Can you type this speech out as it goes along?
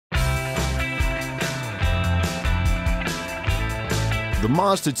The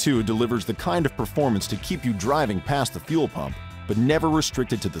Mazda 2 delivers the kind of performance to keep you driving past the fuel pump, but never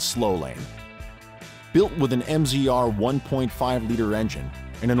restricted to the slow lane. Built with an MZR 1.5-liter engine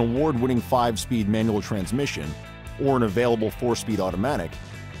and an award-winning 5-speed manual transmission, or an available 4-speed automatic,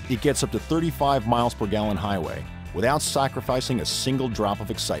 it gets up to 35 miles per gallon highway without sacrificing a single drop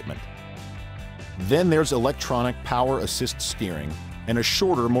of excitement. Then there's electronic power assist steering and a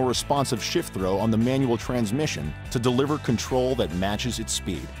shorter, more responsive shift throw on the manual transmission to deliver control that matches its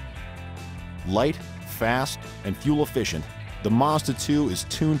speed. Light, fast, and fuel efficient, the Mazda 2 is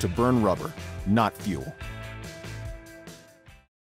tuned to burn rubber, not fuel.